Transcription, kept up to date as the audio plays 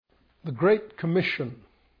The Great Commission.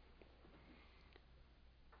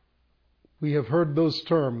 We have heard those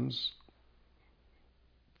terms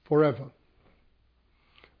forever,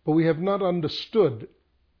 but we have not understood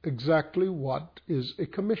exactly what is a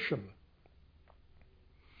commission.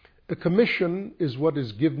 A commission is what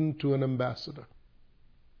is given to an ambassador.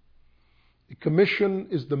 A commission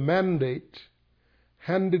is the mandate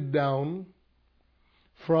handed down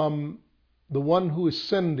from the one who is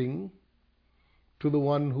sending to the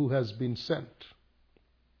one who has been sent.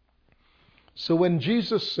 So when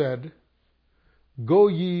Jesus said, "Go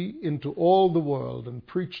ye into all the world and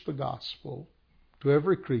preach the gospel to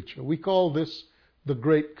every creature," we call this the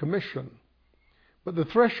Great Commission. But the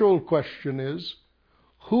threshold question is,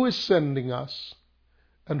 who is sending us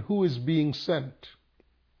and who is being sent?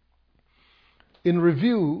 In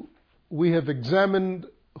review, we have examined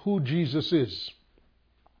who Jesus is.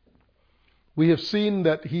 We have seen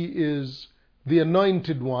that he is the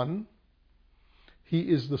Anointed One.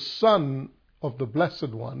 He is the Son of the Blessed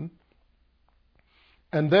One.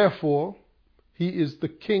 And therefore, he is the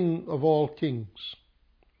King of all kings.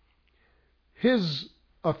 His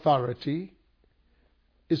authority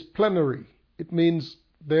is plenary. It means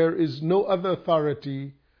there is no other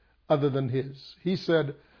authority other than his. He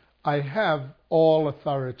said, "I have all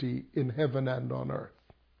authority in heaven and on earth."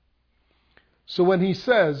 So when he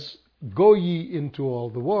says, "Go ye into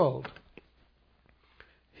all the world,"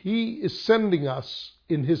 he is sending us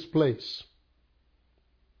in his place.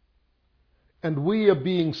 And we are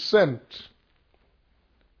being sent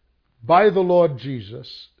by the Lord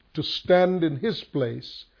Jesus to stand in his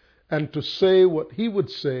place and to say what he would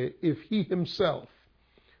say if he himself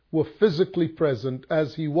were physically present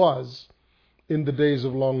as he was in the days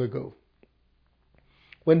of long ago.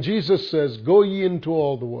 When Jesus says, "Go ye into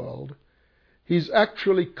all the world," he's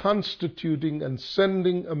actually constituting and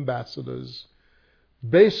sending ambassadors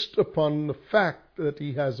based upon the fact that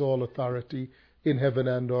he has all authority in heaven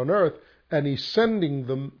and on earth, and he's sending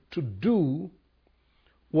them to do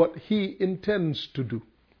what he intends to do.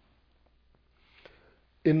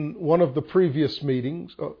 In one of the previous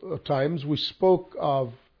meetings, times, we spoke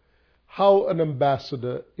of how an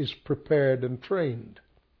ambassador is prepared and trained.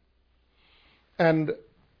 And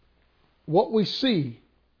what we see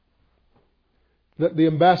that the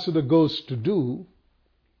ambassador goes to do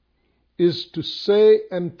is to say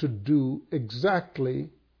and to do exactly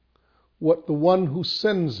what the one who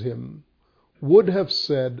sends him would have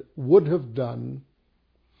said, would have done,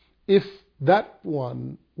 if that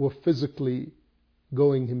one were physically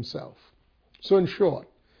going himself. So in short,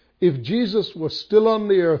 if Jesus was still on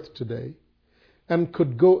the earth today and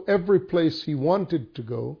could go every place he wanted to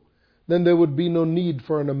go, then there would be no need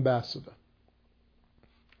for an ambassador.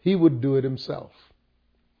 He would do it himself.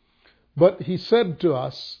 But he said to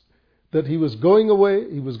us that he was going away,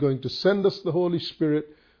 he was going to send us the Holy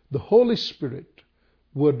Spirit. The Holy Spirit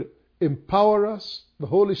would empower us, the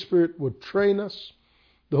Holy Spirit would train us,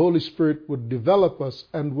 the Holy Spirit would develop us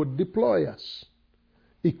and would deploy us,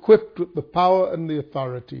 equipped with the power and the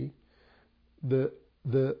authority, the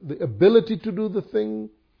ability to do the thing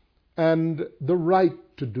and the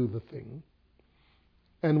right to do the thing,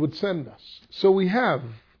 and would send us. So we have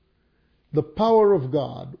the power of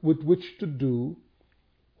God with which to do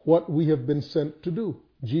what we have been sent to do.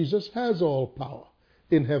 Jesus has all power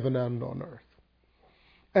in heaven and on earth.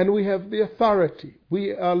 And we have the authority.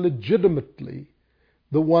 We are legitimately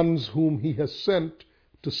the ones whom he has sent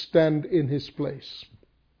to stand in his place.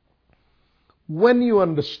 When you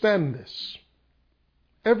understand this,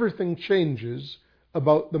 everything changes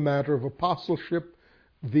about the matter of apostleship,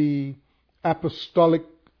 the apostolic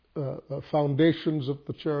foundations of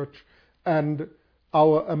the church, and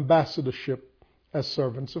our ambassadorship as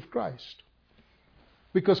servants of Christ.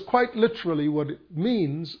 Because quite literally what it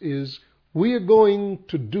means is we are going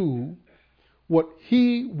to do what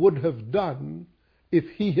he would have done if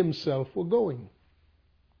he himself were going.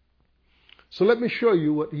 So let me show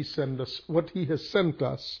you what he has sent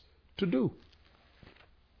us to do.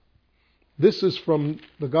 This is from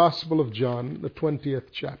the Gospel of John, the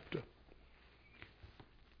 20th chapter.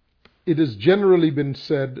 It has generally been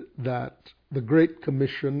said that the Great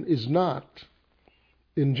Commission is not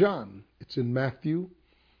in John. It's in Matthew,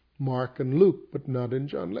 Mark, and Luke, but not in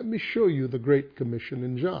John. Let me show you the Great Commission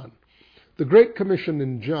in John. The Great Commission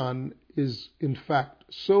in John is, in fact,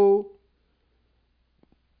 so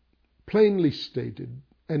plainly stated,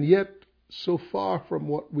 and yet so far from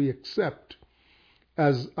what we accept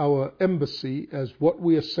as our embassy, as what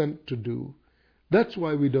we are sent to do. That's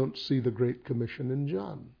why we don't see the Great Commission in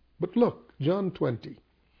John. But look, John 20.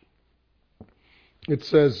 It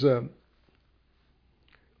says,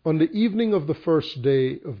 On the evening of the first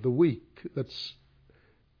day of the week, that's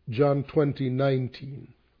John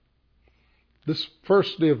 20:19. This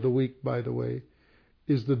first day of the week, by the way,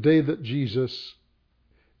 is the day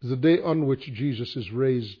on which Jesus is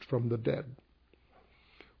raised from the dead.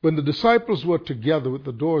 When the disciples were together with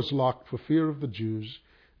the doors locked for fear of the Jews,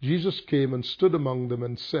 Jesus came and stood among them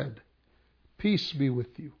and said, "Peace be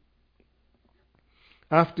with you."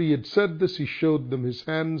 After he had said this, he showed them his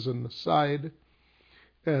hands and the side,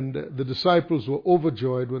 and the disciples were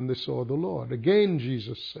overjoyed when they saw the Lord. Again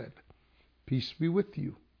Jesus said, "Peace be with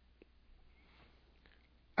you.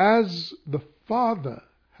 As the Father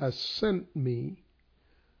has sent me,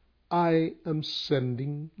 I am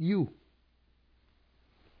sending you."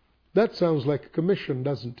 That sounds like a commission,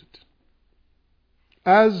 doesn't it?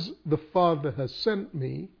 As the Father has sent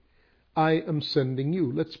me, I am sending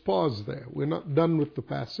you. Let's pause there. We're not done with the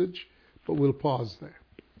passage, but we'll pause there.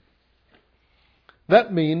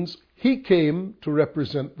 That means he came to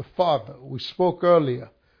represent the Father. We spoke earlier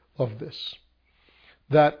of this,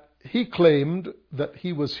 that he claimed that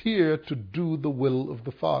he was here to do the will of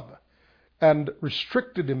the Father and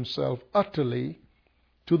restricted himself utterly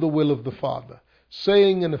to the will of the Father,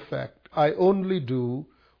 saying in effect, I only do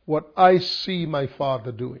what I see my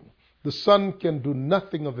Father doing. The Son can do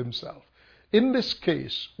nothing of himself. In this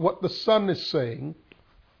case, what the Son is saying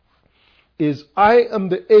is, I am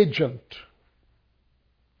the agent.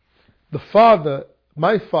 The Father,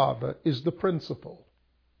 my Father, is the principal.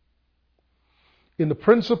 In the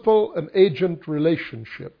principal and agent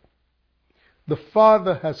relationship, the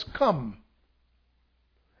Father has come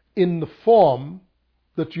in the form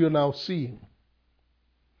that you're now seeing.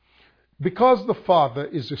 Because the Father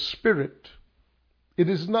is a spirit, it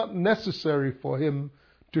is not necessary for him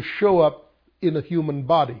to show up in a human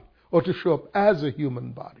body or to show up as a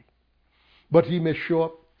human body. But he may show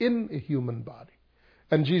up in a human body.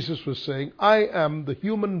 And Jesus was saying, I am the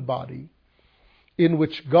human body in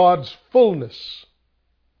which God's fullness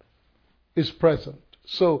is present.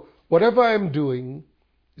 So whatever I'm doing,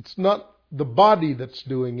 it's not the body that's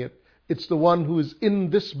doing it. It's the one who is in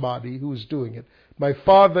this body who is doing it. My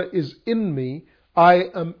Father is in me. I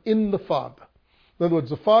am in the Father. In other words,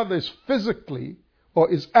 the Father is physically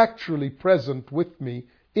or is actually present with me,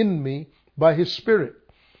 in me, by his Spirit.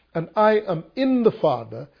 And I am in the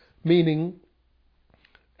Father, meaning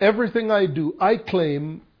everything I do, I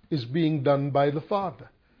claim, is being done by the Father.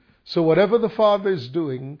 So whatever the Father is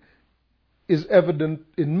doing is evident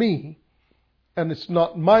in me, and it's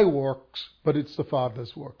not my works, but it's the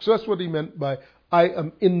Father's works. So that's what he meant by, I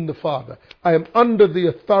am in the Father. I am under the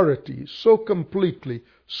authority so completely,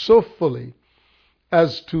 so fully,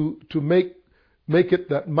 as to make it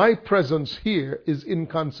that my presence here is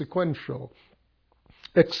inconsequential,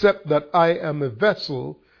 except that I am a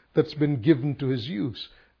vessel that's been given to his use.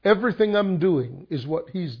 Everything I'm doing is what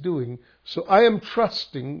he's doing, so I am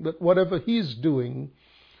trusting that whatever he's doing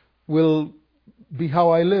will be how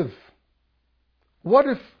I live. What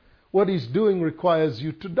if what he's doing requires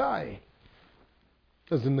you to die,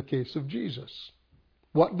 as in the case of Jesus?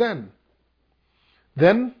 What then?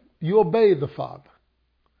 Then you obey the Father.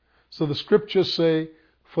 So the scriptures say,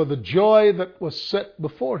 for the joy that was set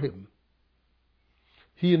before him,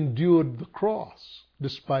 he endured the cross,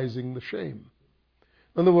 despising the shame.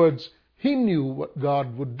 In other words, he knew what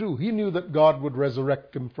God would do. He knew that God would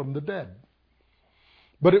resurrect him from the dead.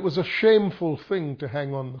 But it was a shameful thing to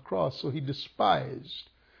hang on the cross, so he despised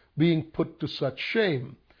being put to such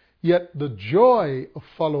shame. Yet the joy of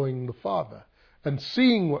following the Father and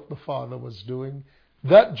seeing what the Father was doing,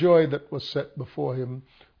 that joy that was set before him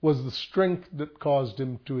was the strength that caused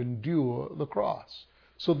him to endure the cross.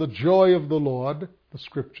 So the joy of the Lord, the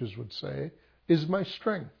scriptures would say, is my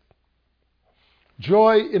strength.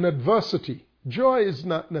 Joy in adversity. Joy is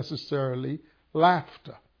not necessarily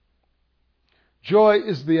laughter. Joy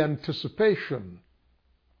is the anticipation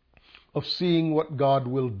of seeing what God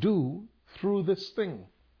will do through this thing.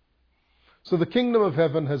 So the kingdom of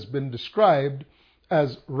heaven has been described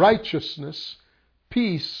as righteousness,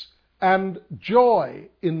 peace, and joy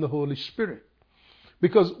in the Holy Spirit.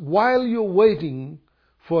 Because while you're waiting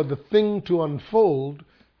for the thing to unfold,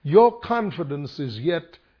 your confidence is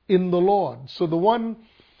yet in the Lord. So the one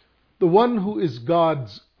who is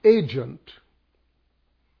God's agent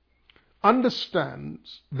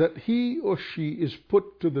understands that he or she is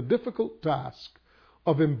put to the difficult task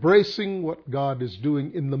of embracing what God is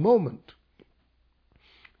doing in the moment.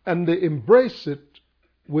 And they embrace it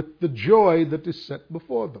with the joy that is set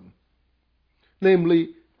before them. Namely,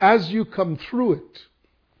 as you come through it,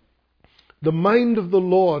 the mind of the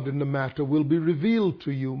Lord in the matter will be revealed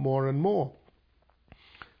to you more and more.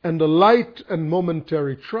 And the light and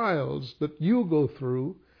momentary trials that you go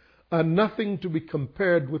through are nothing to be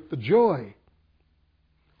compared with the joy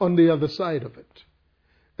on the other side of it.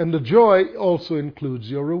 And the joy also includes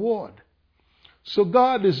your reward. So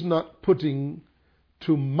God is not putting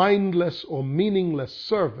to mindless or meaningless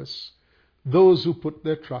service those who put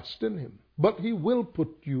their trust in Him. But He will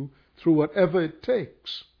put you through whatever it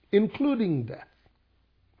takes, including death.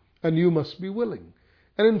 And you must be willing.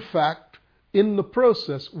 And in fact, in the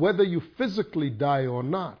process, whether you physically die or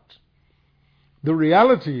not, the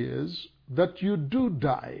reality is that you do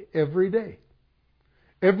die every day.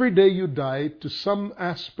 Every day you die to some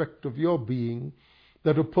aspect of your being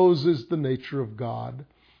that opposes the nature of God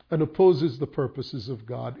and opposes the purposes of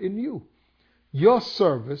God in you. Your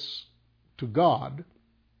service to God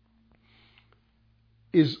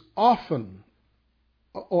is often,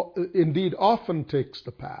 or indeed often takes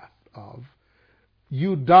the path of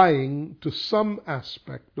you dying to some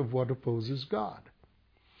aspect of what opposes God.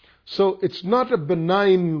 So it's not a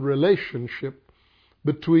benign relationship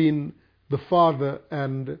between the Father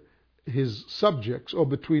and His subjects, or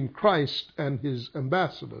between Christ and His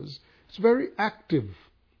ambassadors. It's a very active,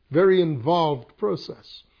 very involved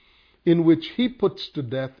process in which He puts to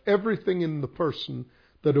death everything in the person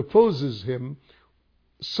that opposes Him,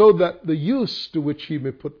 so that the use to which He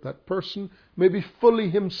may put that person may be fully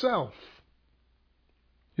Himself.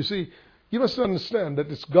 You see, you must understand that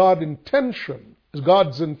it's God's intention,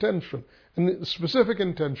 and the specific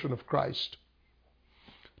intention of Christ,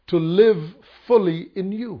 to live fully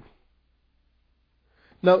in you.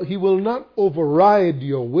 Now, He will not override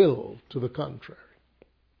your will, to the contrary.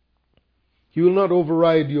 He will not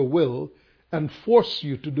override your will and force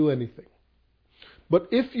you to do anything. But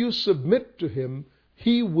if you submit to Him,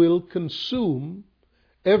 He will consume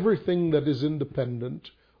everything that is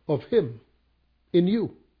independent of Him in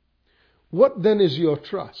you. What then is your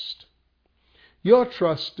trust? Your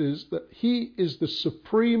trust is that He is the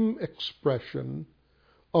supreme expression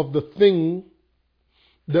of the thing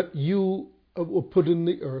that you were put in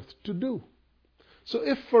the earth to do. So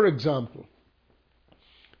if, for example,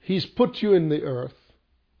 He's put you in the earth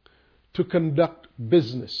to conduct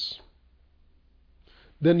business,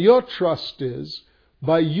 then your trust is,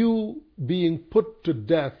 by you being put to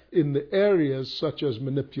death in the areas such as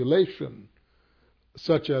manipulation,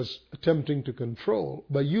 such as attempting to control,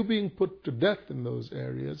 by you being put to death in those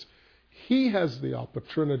areas, He has the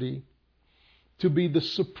opportunity to be the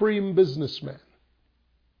supreme businessman.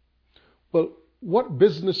 Well, what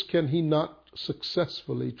business can He not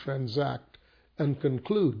successfully transact and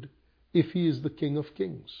conclude if He is the King of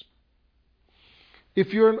Kings?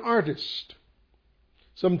 If you're an artist,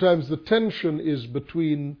 sometimes the tension is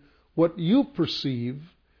between what you perceive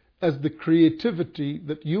as the creativity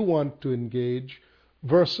that you want to engage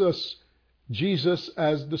versus Jesus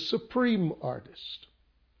as the supreme artist.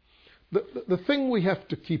 The thing we have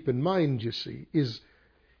to keep in mind, you see, is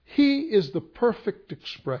He is the perfect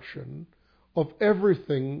expression of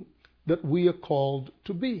everything that we are called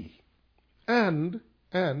to be. And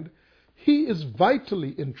He is vitally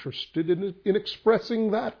interested in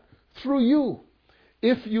expressing that through you.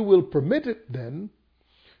 If you will permit it, then,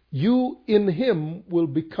 you in Him will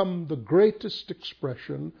become the greatest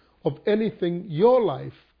expression of anything your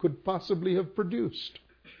life could possibly have produced.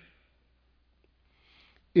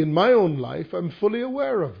 In my own life, I'm fully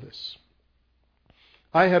aware of this.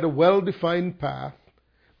 I had a well-defined path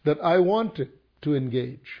that I wanted to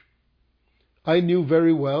engage. I knew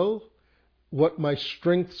very well what my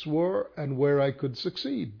strengths were and where I could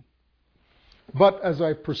succeed. But as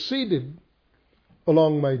I proceeded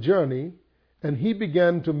along my journey, and He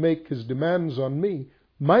began to make His demands on me,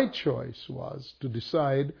 my choice was to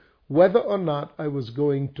decide whether or not I was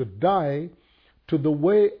going to die to the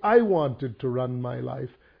way I wanted to run my life,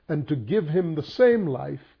 and to give Him the same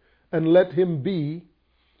life and let Him be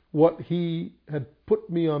what He had put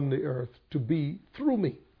me on the earth to be through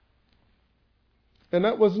me. And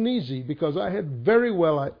that wasn't easy, because I had very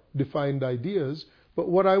well defined ideas about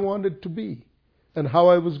what I wanted to be and how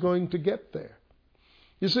I was going to get there.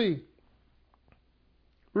 You see,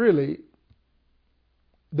 really,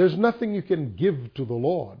 there's nothing you can give to the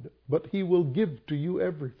Lord, but He will give to you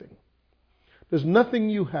everything. There's nothing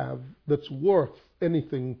you have that's worth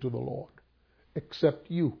anything to the Lord except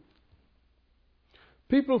you.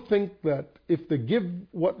 People think that if they give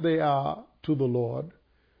what they are to the Lord,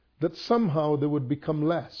 that somehow they would become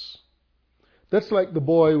less. That's like the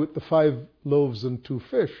boy with the 5 loaves and 2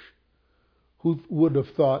 fish, who would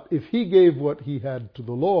have thought if he gave what he had to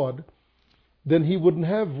the Lord, then he wouldn't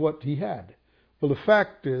have what he had. Well, the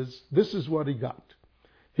fact is, this is what he got.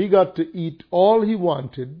 He got to eat all he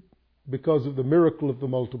wanted because of the miracle of the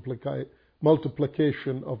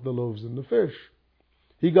multiplication of the loaves and the fish.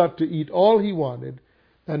 He got to eat all he wanted,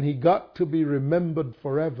 and he got to be remembered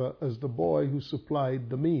forever as the boy who supplied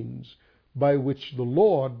the means by which the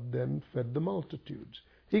Lord then fed the multitudes.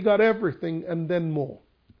 He got everything and then more.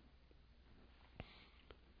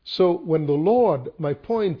 So when the Lord, my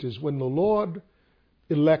point is, when the Lord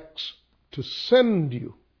elects to send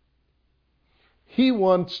you, He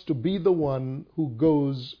wants to be the one who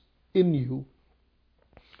goes in you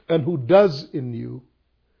and who does in you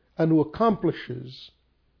and who accomplishes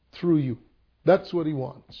through you. That's what He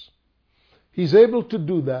wants. He's able to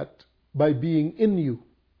do that by being in you.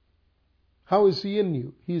 How is He in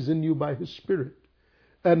you? He's in you by His Spirit.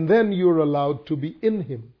 And then you're allowed to be in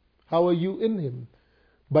Him. How are you in Him?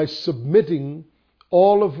 By submitting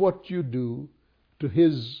all of what you do to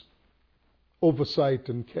His oversight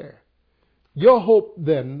and care. Your hope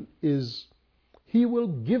then is He will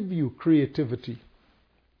give you creativity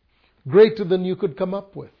greater than you could come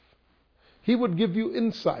up with. He would give you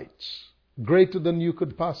insights greater than you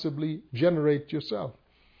could possibly generate yourself.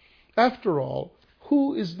 After all,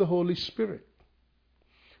 who is the Holy Spirit?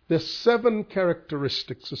 There's 7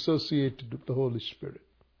 characteristics associated with the Holy Spirit.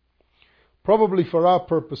 Probably for our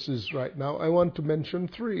purposes right now, I want to mention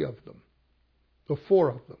 3 of them, or 4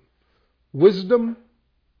 of them. Wisdom,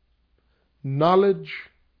 knowledge,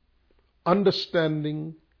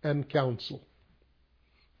 understanding, and counsel.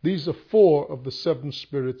 These are 4 of the 7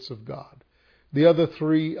 spirits of God. The other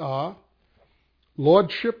 3 are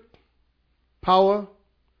lordship, power,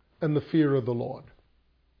 and the fear of the Lord,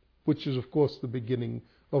 which is, of course, the beginning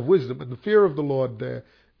of wisdom. But the fear of the Lord there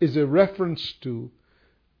is a reference to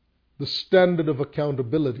the standard of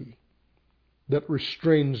accountability that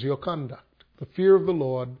restrains your conduct. The fear of the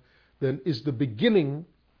Lord then is the beginning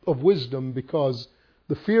of wisdom, because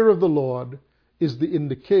the fear of the Lord is the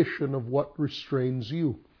indication of what restrains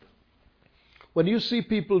you. When you see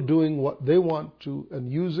people doing what they want to and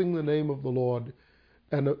using the name of the Lord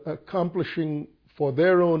and accomplishing for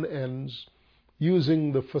their own ends,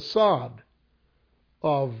 using the facade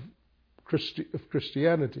of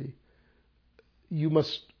Christianity, you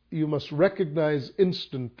must recognize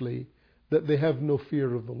instantly that they have no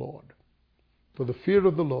fear of the Lord. For the fear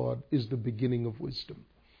of the Lord is the beginning of wisdom.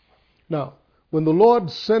 Now, when the Lord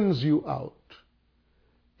sends you out,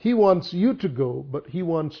 He wants you to go, but He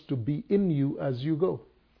wants to be in you as you go.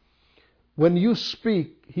 When you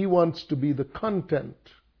speak, He wants to be the content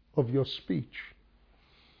of your speech.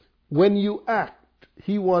 When you act,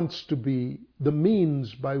 He wants to be the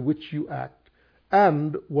means by which you act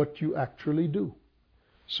and what you actually do.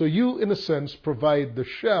 So you, in a sense, provide the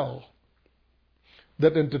shell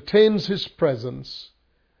that entertains His presence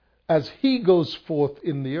as He goes forth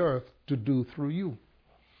in the earth to do through you.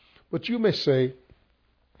 But you may say,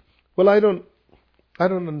 well, I don't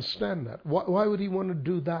understand that. Why would He want to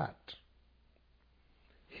do that?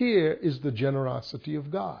 Here is the generosity of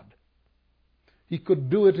God. He could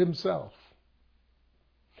do it Himself.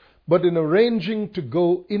 But in arranging to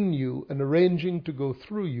go in you and arranging to go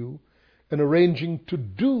through you and arranging to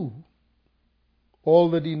do all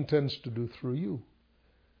that He intends to do through you,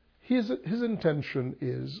 His intention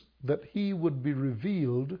is that He would be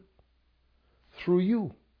revealed through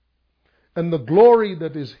you. And the glory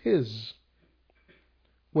that is His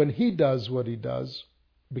when He does what He does,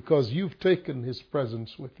 because you've taken His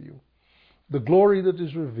presence with you, the glory that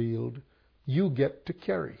is revealed, you get to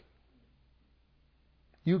carry.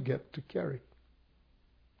 You get to carry.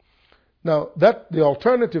 Now, the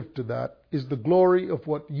alternative to that is the glory of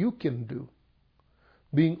what you can do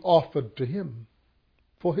being offered to Him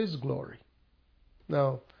for His glory.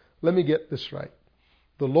 Now, let me get this right.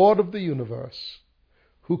 The Lord of the universe,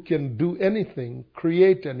 who can do anything,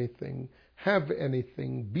 create anything, have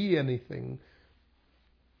anything, be anything,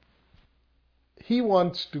 He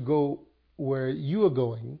wants to go where you are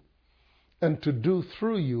going and to do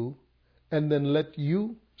through you, and then let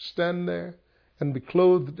you stand there and be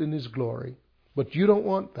clothed in His glory. But you don't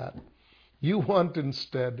want that. You want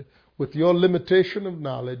instead, with your limitation of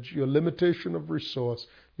knowledge, your limitation of resource,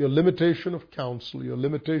 your limitation of counsel, your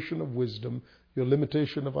limitation of wisdom, your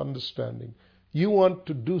limitation of understanding, you want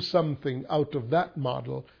to do something out of that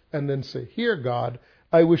model and then say, here, God,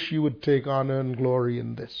 I wish you would take honor and glory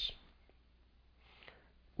in this.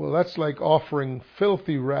 Well, that's like offering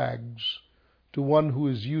filthy rags to one who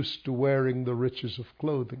is used to wearing the riches of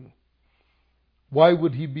clothing. Why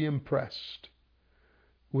would He be impressed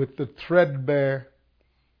with the threadbare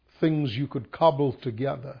things you could cobble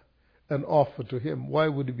together and offer to Him? Why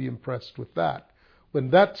would He be impressed with that, when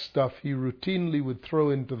that stuff He routinely would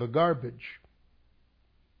throw into the garbage?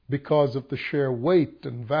 because of the sheer weight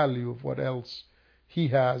and value of what else he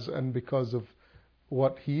has and because of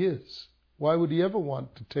what he is. Why would he ever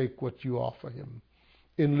want to take what you offer him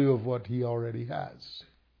in lieu of what he already has?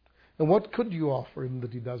 And what could you offer him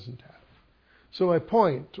that he doesn't have? So my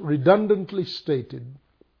point, redundantly stated,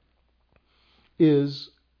 is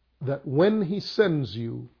that when he sends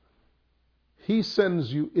you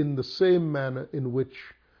in the same manner in which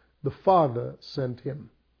the Father sent him.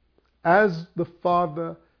 As the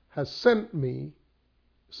Father has sent me,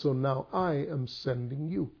 so now I am sending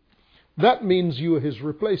you. That means you are his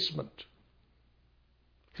replacement.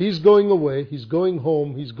 He's going away, he's going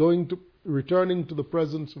home, he's returning to the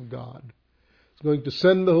presence of God. He's going to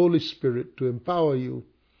send the Holy Spirit to empower you.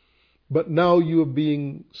 But now you are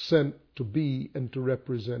being sent to be and to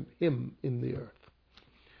represent him in the earth.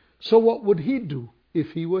 So what would he do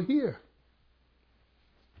if he were here?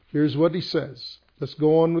 Here's what he says. Let's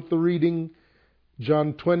go on with the reading.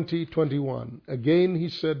 John 20:21. Again he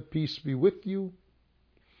said, peace be with you.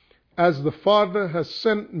 As the Father has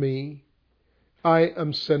sent me, I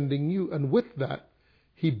am sending you. And with that,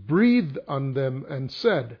 he breathed on them and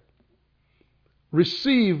said,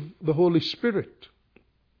 receive the Holy Spirit.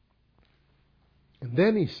 And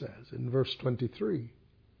then he says in verse 23,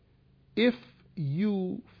 if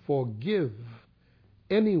you forgive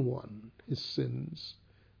anyone his sins,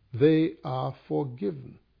 they are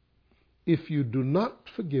forgiven. If you do not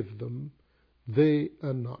forgive them, they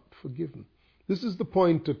are not forgiven. This is the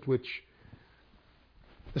point at which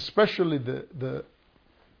especially the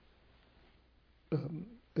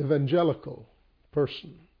evangelical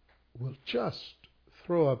person will just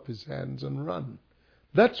throw up his hands and run.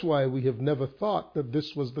 That's why we have never thought that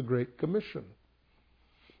this was the Great Commission.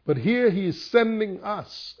 But here he is sending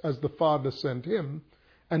us as the Father sent him,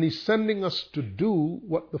 and he's sending us to do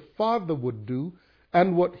what the Father would do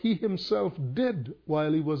and what he himself did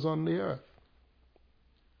while he was on the earth.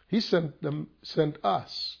 He sent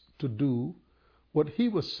us to do what he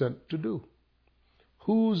was sent to do.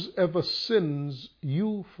 Whosever sins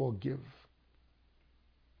you forgive.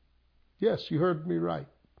 Yes, you heard me right.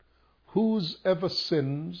 Whosever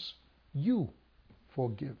sins you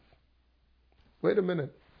forgive. Wait a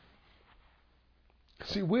minute.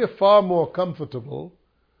 See, we're far more comfortable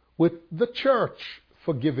with the church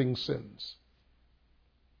forgiving sins,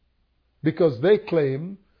 because they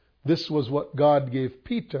claim this was what God gave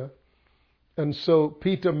Peter, and so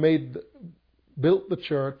Peter built the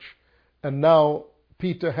church, and now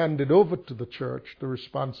Peter handed over to the church the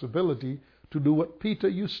responsibility to do what Peter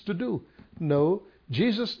used to do. No,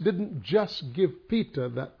 Jesus didn't just give Peter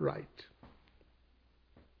that right.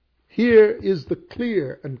 Here is the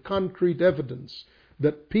clear and concrete evidence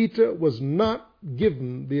that Peter was not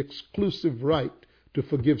given the exclusive right to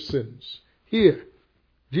forgive sins. Here,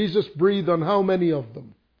 Jesus breathed on how many of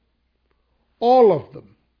them? All of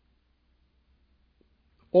them.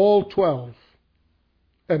 All 12.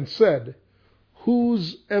 And said,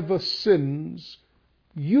 whosever sins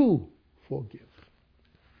you forgive.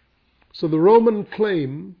 So the Roman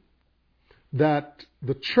claim that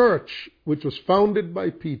the church, which was founded by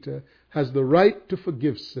Peter, has the right to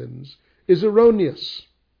forgive sins is erroneous.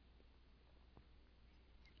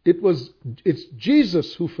 It's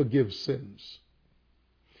Jesus who forgives sins.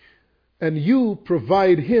 And you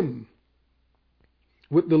provide him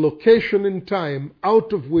with the location in time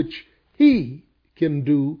out of which he can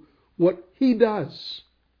do what he does.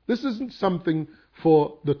 This isn't something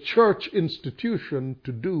for the church institution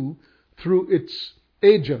to do through its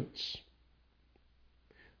agents.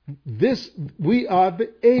 We are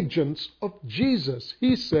the agents of Jesus.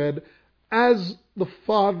 He said, as the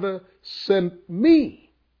Father sent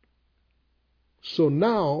me, so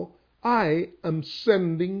now I am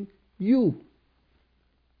sending you.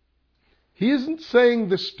 He isn't saying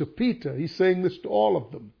this to Peter, he's saying this to all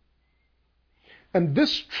of them. And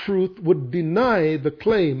this truth would deny the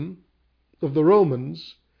claim of the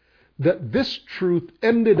Romans that this truth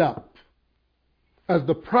ended up as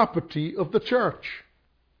the property of the church.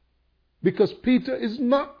 Because Peter is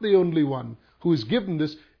not the only one who is given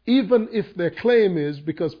this, even if their claim is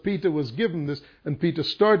because Peter was given this and Peter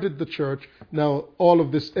started the church, now all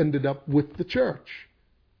of this ended up with the church.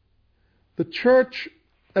 The church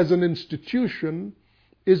as an institution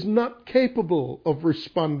is not capable of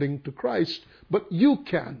responding to Christ, but you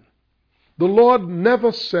can. The Lord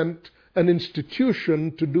never sent an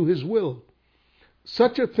institution to do his will.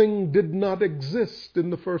 Such a thing did not exist in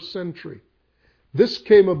the first century. This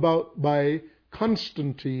came about by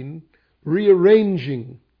Constantine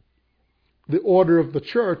rearranging the order of the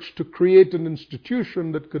church to create an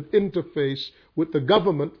institution that could interface with the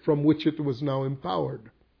government from which it was now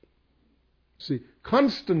empowered. See,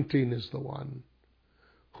 Constantine is the one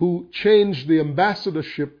who changed the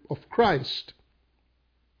ambassadorship of Christ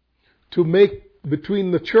to make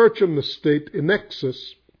between the church and the state a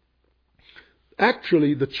nexus.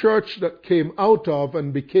 Actually, the church that came out of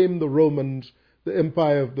and became the Romans, the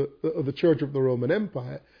empire of the church of the Roman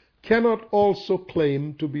Empire, cannot also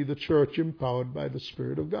claim to be the church empowered by the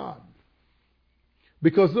Spirit of God.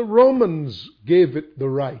 Because the Romans gave it the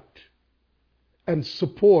right and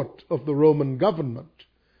support of the Roman government.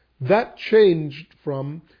 That changed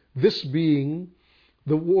from this being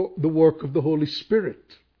the work of the Holy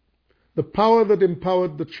Spirit. The power that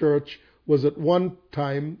empowered the church was at one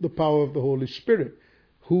time the power of the Holy Spirit,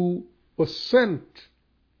 who was sent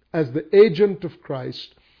as the agent of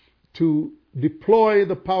Christ to deploy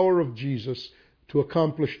the power of Jesus to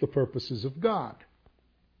accomplish the purposes of God.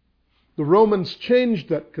 The Romans changed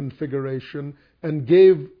that configuration and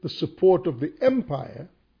gave the support of the empire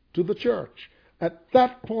to the church. At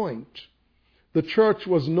that point, the church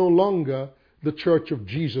was no longer the church of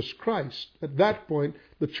Jesus Christ. At that point,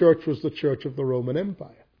 the church was the church of the Roman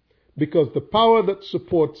Empire, because the power that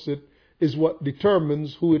supports it is what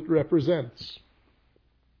determines who it represents.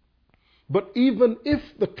 But even if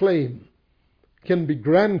the claim can be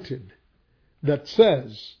granted that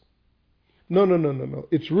says, no,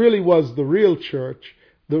 it really was the real church,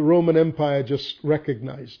 the Roman Empire just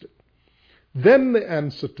recognized it, then the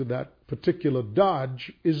answer to that particular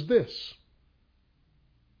dodge is this: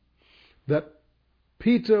 that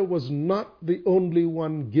Peter was not the only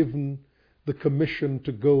one given the commission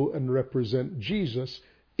to go and represent Jesus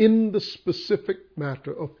in the specific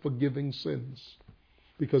matter of forgiving sins.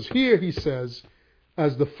 Because here he says,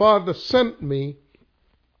 as the Father sent me,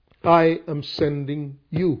 I am sending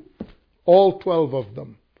you, all 12 of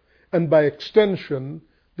them. And by extension,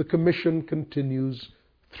 the commission continues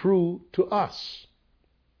through to us.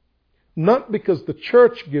 Not because the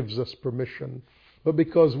church gives us permission, but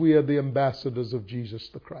because we are the ambassadors of Jesus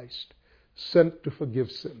the Christ, sent to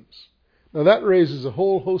forgive sins. Now that raises a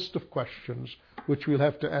whole host of questions which we'll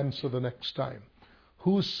have to answer the next time.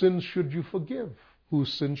 Whose sins should you forgive?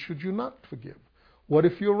 Whose sins should you not forgive? What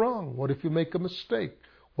if you're wrong? What if you make a mistake?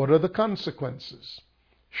 What are the consequences?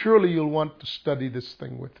 Surely you'll want to study this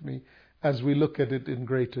thing with me as we look at it in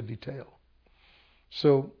greater detail.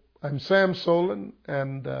 So I'm Sam Solon,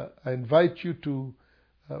 and I invite you to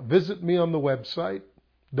visit me on the website,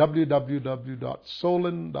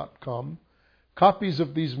 www.solon.com. Copies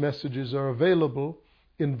of these messages are available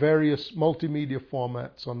in various multimedia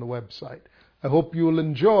formats on the website. I hope you will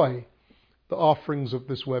enjoy the offerings of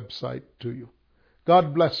this website to you.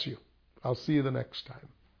 God bless you. I'll see you the next time.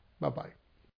 Bye-bye.